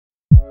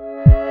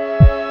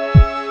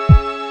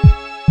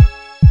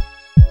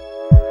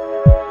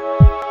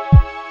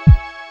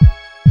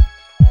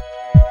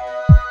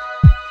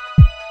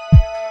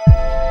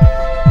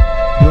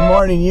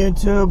morning,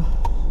 YouTube.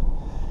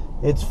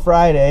 It's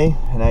Friday,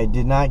 and I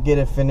did not get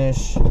to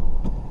finish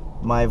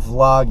my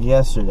vlog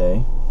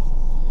yesterday,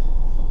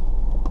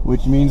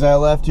 which means I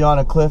left you on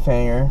a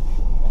cliffhanger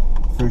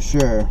for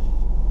sure.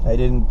 I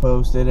didn't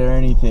post it or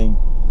anything.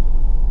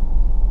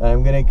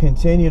 I'm going to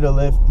continue to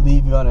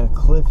leave you on a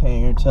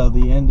cliffhanger till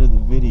the end of the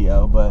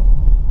video, but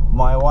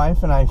my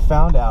wife and I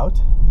found out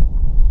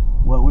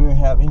what we were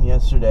having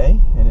yesterday,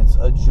 and it's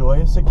a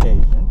joyous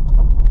occasion.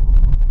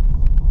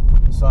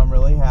 So I'm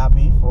really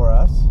happy for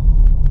us,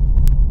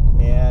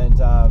 and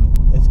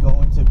it's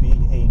going to be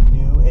a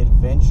new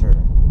adventure.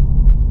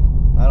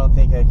 I don't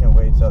think I can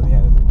wait till the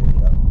end of the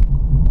video.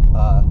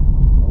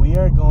 We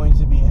are going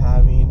to be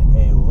having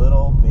a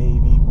little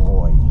baby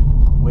boy,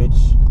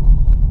 which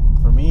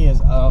for me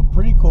is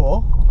pretty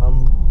cool.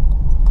 I'm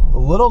a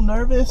little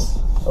nervous,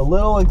 a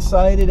little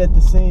excited at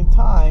the same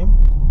time,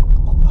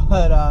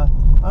 but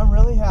I'm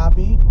really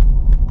happy,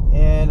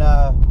 and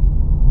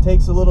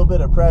takes a little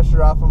bit of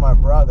pressure off of my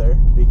brother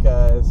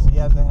because he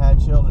hasn't had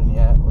children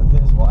yet with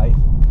his wife.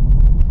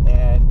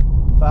 And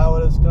if I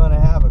was going to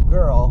have a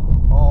girl,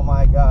 oh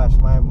my gosh,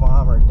 my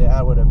mom or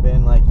dad would have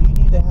been like, you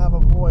need to have a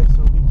boy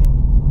so we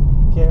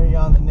can carry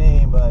on the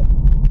name. But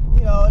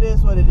you know, it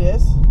is what it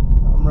is.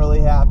 I'm really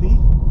happy,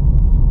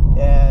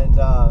 and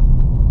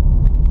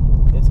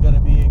it's going to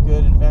be a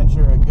good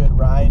adventure, a good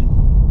ride,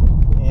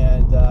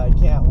 and I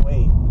can't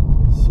wait.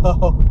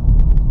 So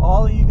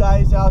all of you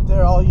guys out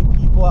there, all you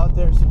people out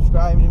there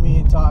subscribing to me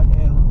and talking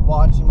and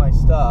watching my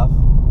stuff,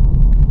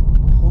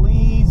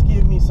 please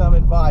give me some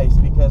advice,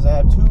 because I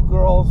have 2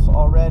 girls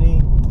already,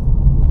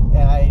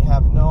 and I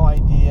have no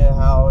idea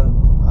how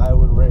I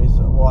would raise,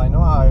 well, I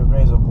know how I would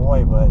raise a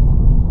boy, but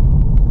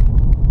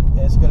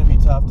it's going to be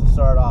tough to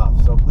start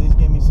off. So please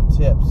give me some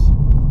tips,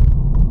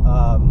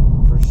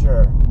 for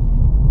sure.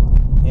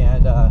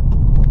 And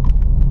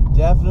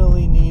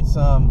definitely need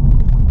some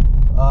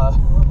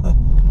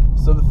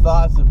some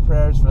thoughts and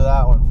prayers for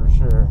that one for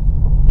sure.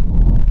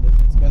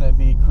 It's gonna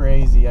be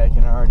crazy, I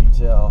can already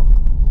tell.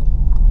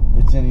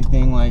 If it's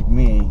anything like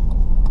me.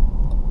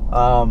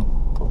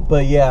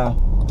 But yeah,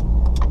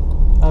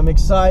 I'm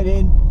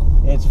excited.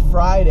 It's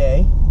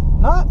Friday,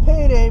 not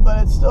payday,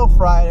 but it's still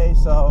Friday,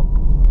 so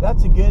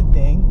that's a good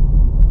thing.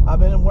 I've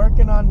been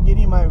working on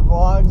getting my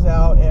vlogs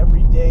out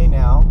every day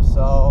now,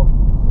 so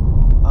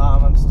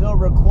I'm still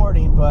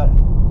recording, but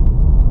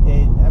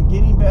I'm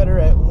getting better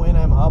at when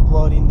I'm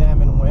uploading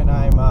them and when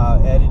I'm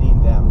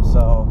editing them.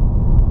 So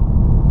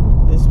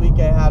this week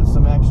I had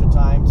some extra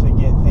time to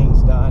get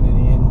things done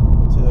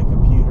and into the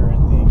computer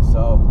and things.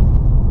 So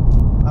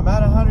I'm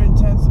at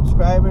 110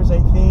 subscribers, I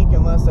think,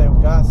 unless I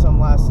got some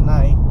last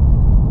night.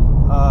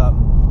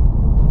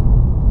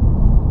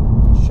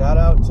 Shout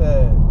out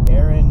to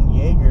Aaron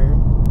Yeager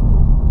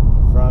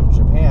from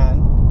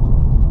Japan.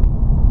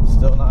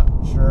 Still not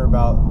sure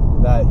about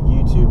that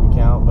YouTube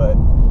account, but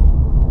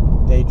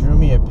they drew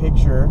me a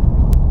picture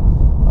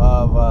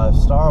of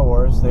Star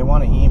Wars. They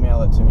want to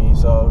email it to me,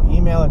 so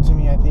email it to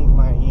me. I think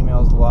my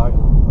email's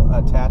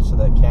attached to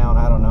the account.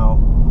 I don't know.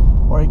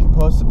 Or you can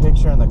post a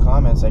picture in the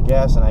comments, I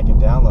guess, and I can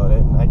download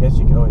it. I guess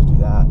you could always do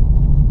that.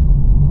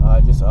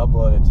 Just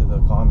upload it to the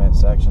comment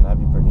section. That'd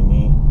be pretty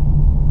neat.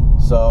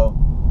 So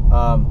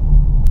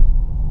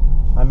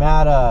I'm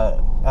at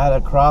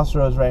a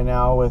crossroads right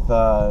now with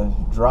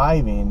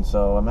driving.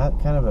 So I'm at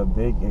kind of a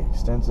big,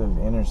 extensive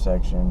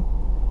intersection.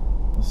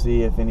 We'll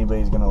see if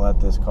anybody's going to let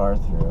this car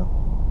through.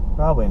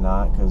 Probably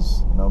not,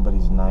 because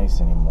nobody's nice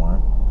anymore.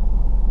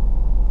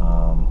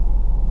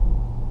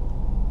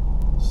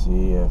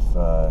 See if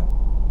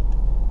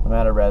I'm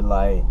at a red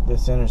light.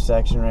 This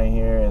intersection right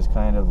here is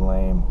kind of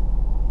lame.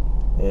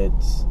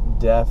 It's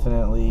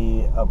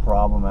definitely a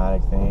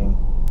problematic thing.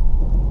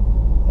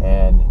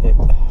 And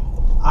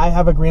I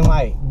have a green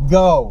light.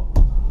 Go!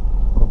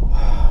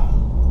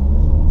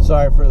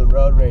 Sorry for the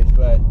road rage,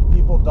 but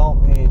people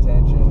don't pay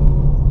attention.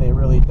 They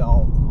really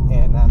don't.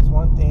 And that's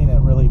one thing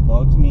that really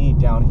bugs me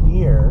down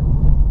here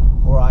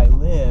where I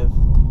live,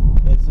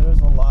 is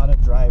there's a lot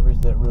of drivers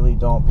that really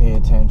don't pay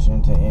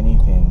attention to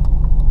anything.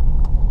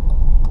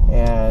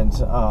 And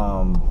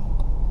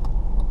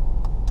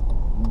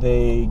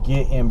they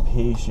get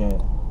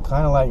impatient,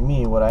 kind of like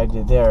me, what I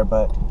did there.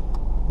 But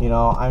you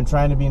know, I'm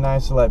trying to be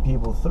nice to let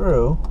people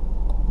through,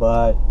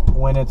 but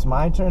when it's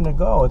my turn to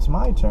go, it's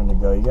my turn to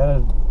go. You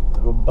gotta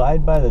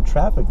abide by the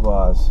traffic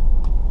laws.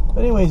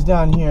 But anyways,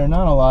 down here,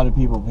 not a lot of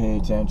people pay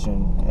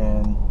attention,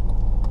 and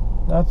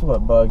that's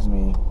what bugs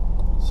me.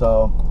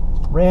 So,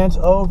 rant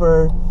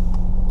over.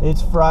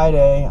 It's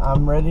Friday.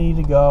 I'm ready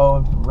to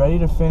go, ready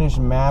to finish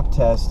map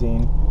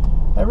testing.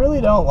 I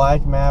really don't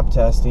like map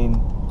testing,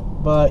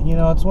 but you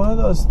know, it's one of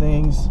those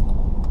things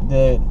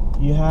that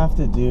you have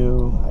to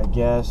do, I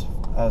guess,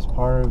 as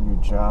part of your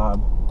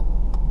job.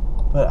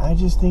 But I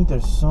just think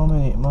there's so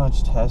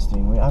much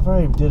testing. I've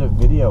already did a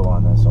video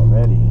on this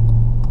already,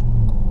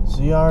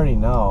 so you already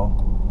know,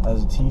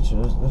 as a teacher,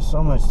 there's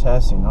so much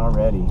testing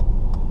already.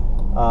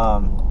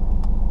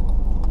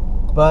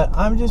 But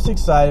I'm just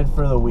excited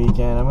for the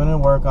weekend. I'm going to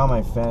work on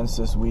my fence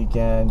this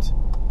weekend.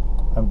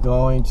 I'm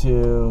going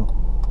to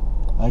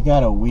I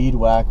gotta weed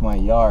whack my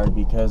yard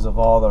because of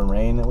all the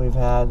rain that we've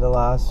had the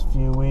last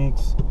few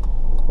weeks.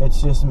 It's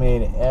just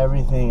made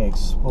everything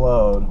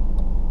explode.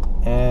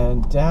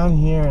 And down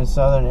here in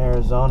southern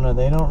Arizona,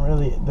 they don't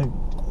really,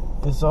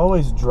 it's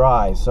always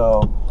dry,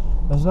 so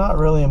there's not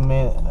really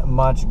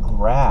much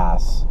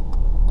grass.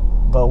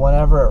 But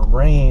whenever it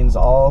rains,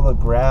 all the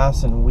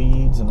grass and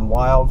weeds and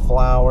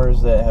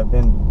wildflowers that have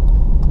been,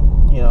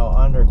 you know,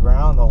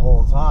 underground the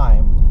whole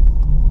time,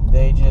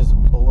 they just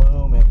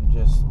bloom and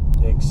just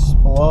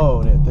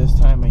explode at this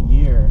time of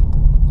year.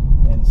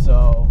 And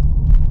so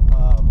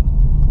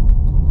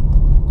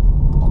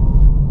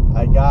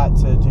I got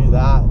to do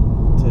that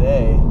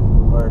today,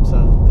 or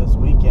this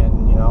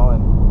weekend, you know,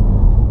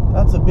 and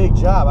that's a big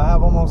job. I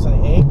have almost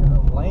an acre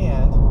of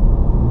land,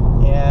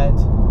 and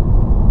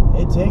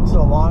it takes a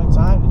long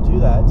time to do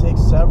that. It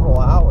takes several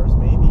hours,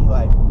 maybe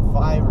like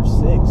 5 or 6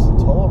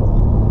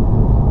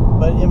 total.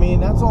 But I mean,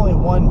 that's only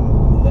one.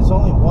 It's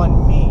only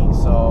one me.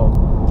 So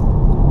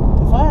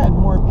if I had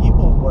more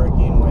people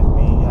working with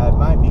me, it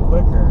might be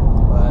quicker.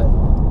 But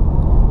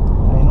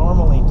I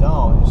normally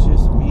don't. It's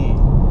just me.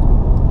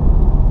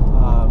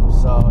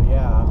 So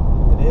yeah,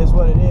 it is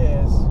what it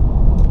is.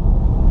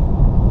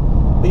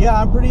 But yeah,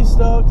 I'm pretty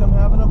stoked. I'm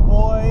having a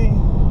boy.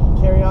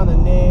 Carry on the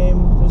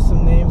name. There's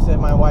some names that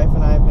my wife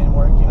and I have been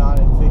working on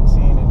and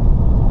fixing and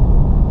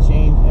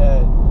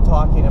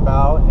talking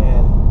about,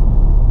 and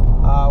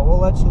we'll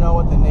let you know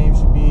what the name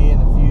should be in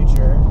the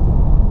future.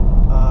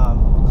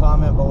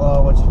 Comment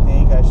below what you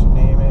think I should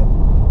name it.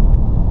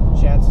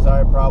 Chances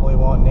are I probably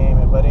won't name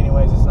it, but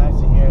anyways, it's nice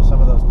to hear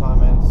some of those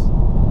comments.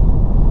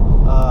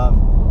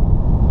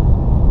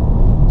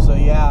 So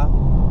yeah,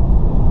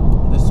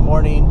 this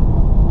morning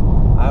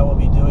I will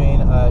be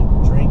doing a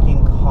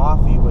drinking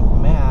coffee with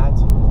Matt.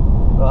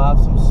 We'll have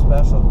some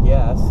special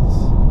guests.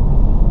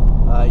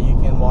 You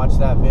can watch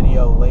that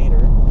video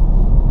later.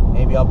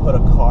 Maybe I'll put a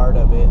card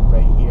of it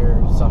right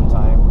here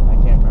sometime. I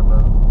can't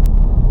remember.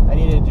 I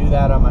need to do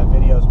that on my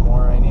videos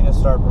more. I need to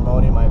start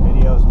promoting my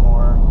videos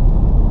more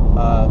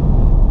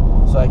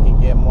so I can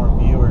get more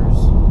viewers.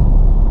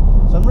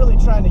 So I'm really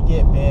trying to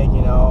get big,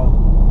 you know.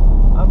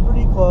 I'm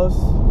pretty close.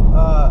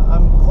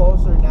 I'm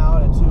closer now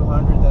to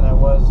 200 than I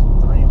was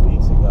 3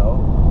 weeks ago.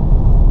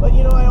 But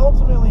you know, I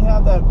ultimately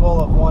have that goal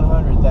of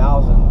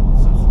 100,000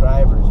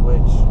 subscribers,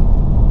 which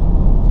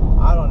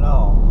I don't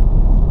know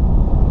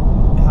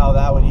how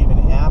that would even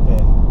happen.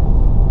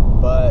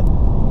 But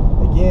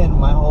again,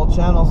 my whole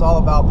channel is all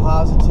about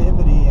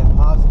positivity, and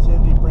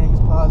positivity brings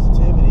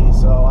positivity.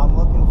 So I'm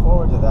looking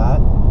forward to that.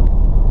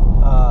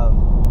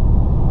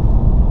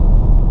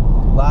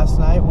 Last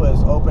night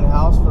was open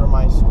house for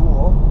my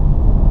school,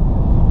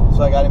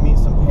 so I got to meet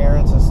some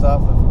parents and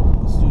stuff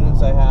of the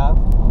students I have,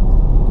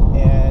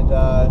 and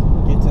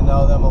get to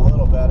know them a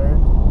little better.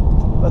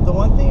 But the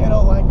one thing I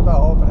don't like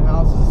about open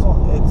houses is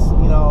it's,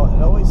 you know,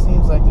 it always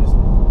seems like there's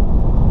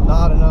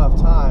not enough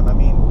time. I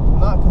mean, I'm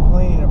not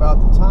complaining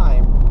about the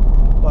time,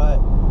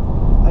 but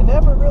I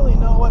never really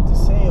know what to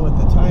say with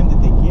the time that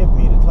they give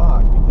me to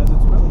talk, because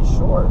it's really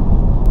short.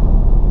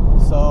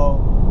 So,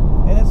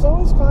 and it's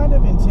always kind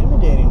of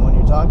intimidating when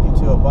you're talking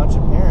to a bunch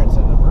of parents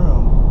in the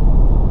room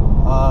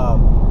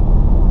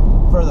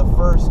for the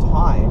first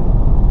time,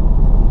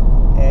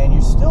 and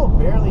you're still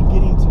barely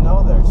getting to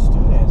know their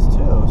students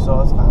too,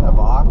 so it's kind of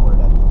awkward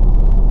at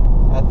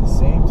the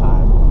same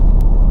time.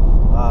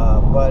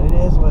 But it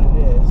is what it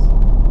is.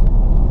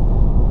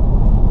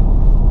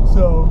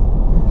 So,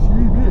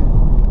 excuse me.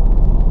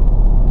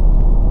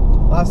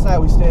 Last night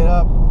we stayed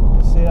up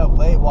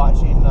late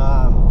watching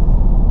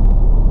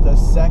the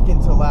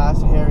second to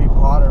last Harry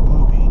Potter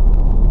movie.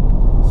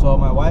 So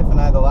my wife and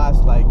I, the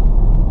last like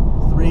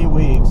 3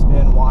 weeks,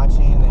 been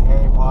watching the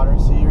Harry Potter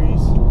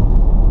series,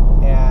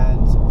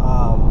 and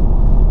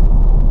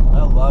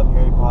I love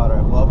Harry Potter.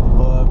 I love the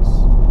books.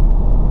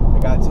 I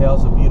got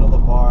Tales of Beedle the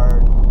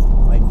Bard.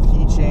 My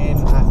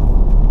keychain's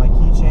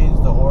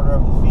the Order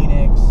of the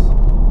Phoenix.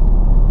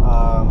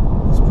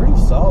 It's pretty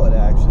solid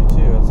actually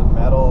too. It's a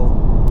metal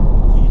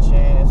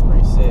keychain. It's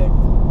pretty sick.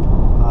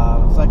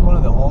 It's like one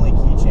of the only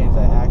keychains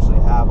I actually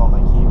have on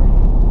my keyring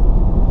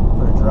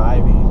for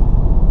driving.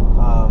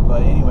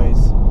 But anyways,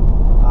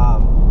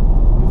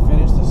 we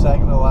finished the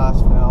second to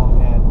last film,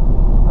 and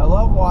I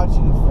love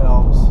watching the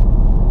films,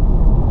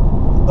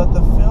 but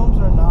the films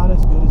are not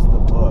as good as the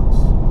books,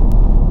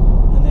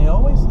 and they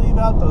always leave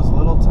out those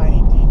little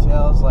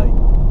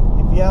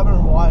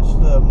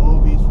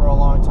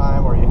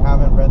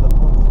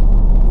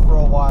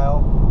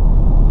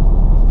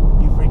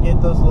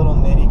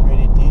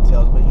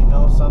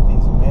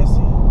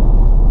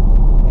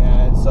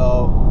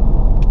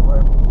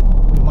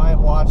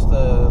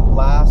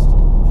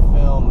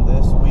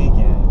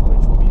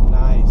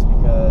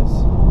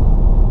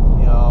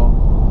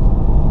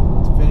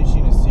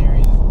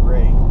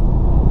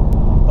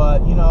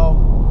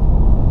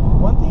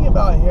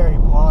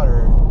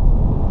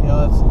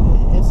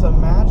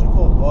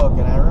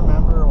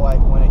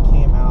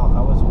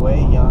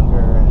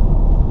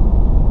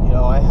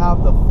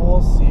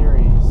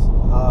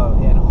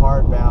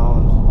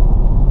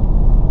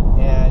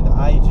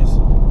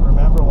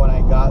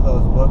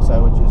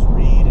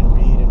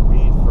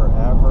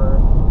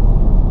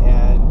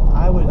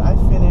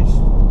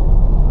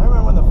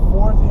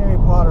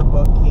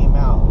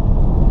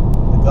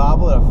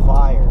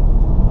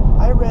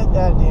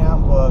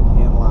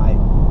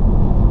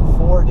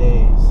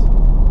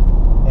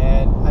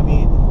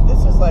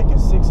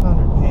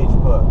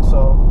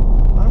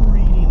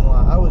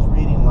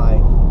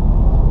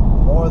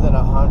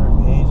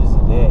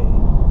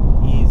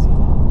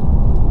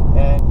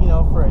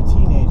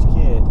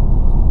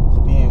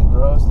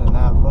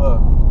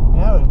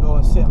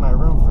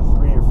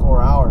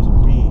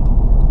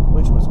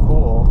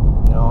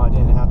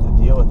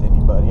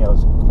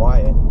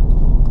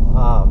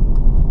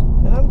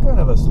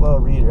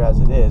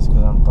is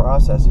because I'm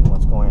processing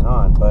what's going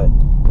on. But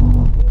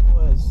it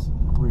was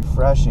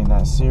refreshing.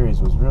 That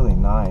series was really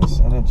nice,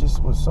 and it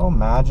just was so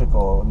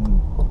magical.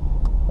 And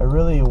I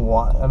really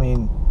I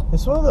mean,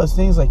 it's one of those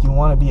things like you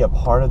want to be a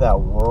part of that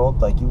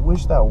world. Like you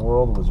wish that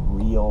world was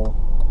real,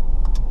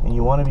 and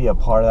you want to be a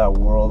part of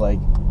that world. Like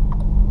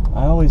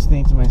I always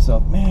think to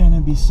myself, man,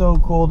 it'd be so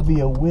cool to be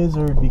a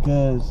wizard,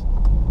 because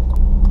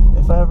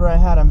if ever I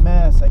had a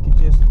mess, I could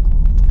just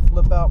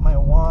flip out my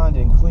wand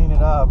and clean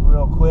it up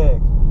real quick,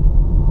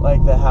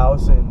 like the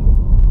house in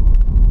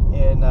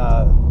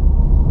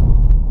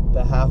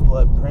the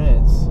Half-Blood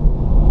Prince.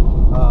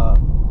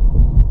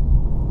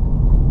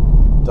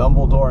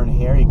 Dumbledore and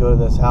Harry go to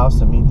this house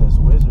to meet this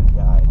wizard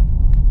guy,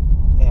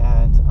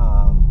 and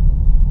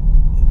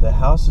the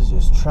house is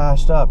just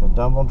trashed up, and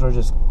Dumbledore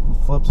just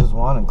flips his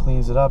wand and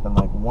cleans it up in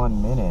like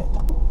 1 minute.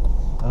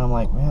 And I'm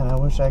like, man, I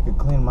wish I could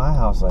clean my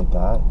house like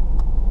that,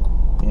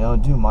 you know,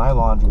 do my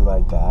laundry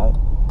like that,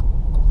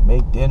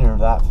 make dinner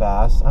that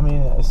fast. I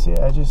mean, I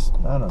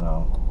don't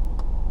know,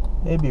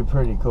 it'd be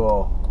pretty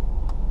cool.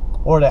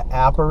 Or to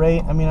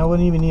apparate. I mean, I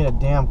wouldn't even need a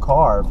damn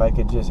car if I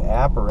could just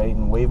apparate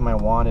and wave my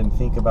wand and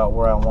think about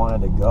where I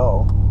wanted to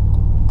go.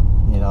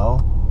 You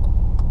know,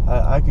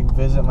 I could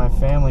visit my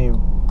family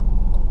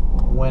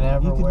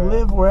whenever. You could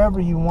live wherever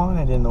you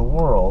wanted in the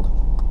world,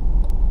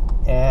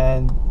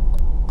 and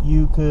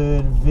you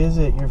could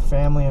visit your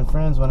family and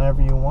friends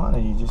whenever you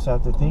wanted. You just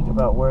have to think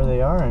about where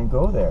they are and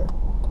go there.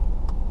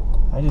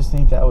 I just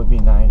think that would be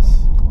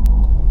nice.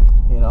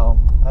 You know,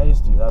 I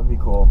just do. That would be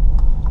cool.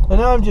 And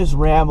now I'm just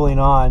rambling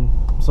on,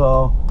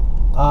 so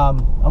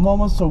I'm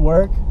almost to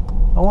work.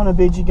 I want to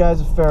bid you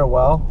guys a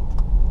farewell.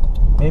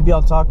 Maybe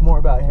I'll talk more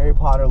about Harry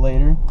Potter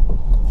later.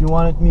 If you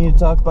wanted me to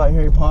talk about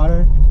Harry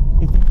Potter,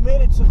 if you've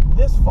made it to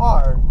this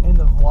far in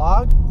the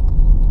vlog,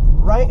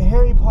 write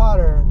Harry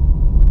Potter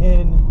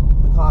in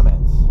the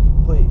comments,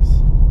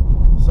 please.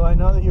 So I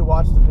know that you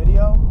watched the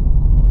video,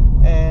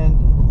 and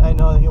I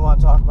know that you want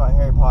to talk about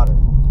Harry Potter.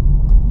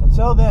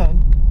 Until then,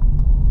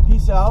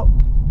 peace out.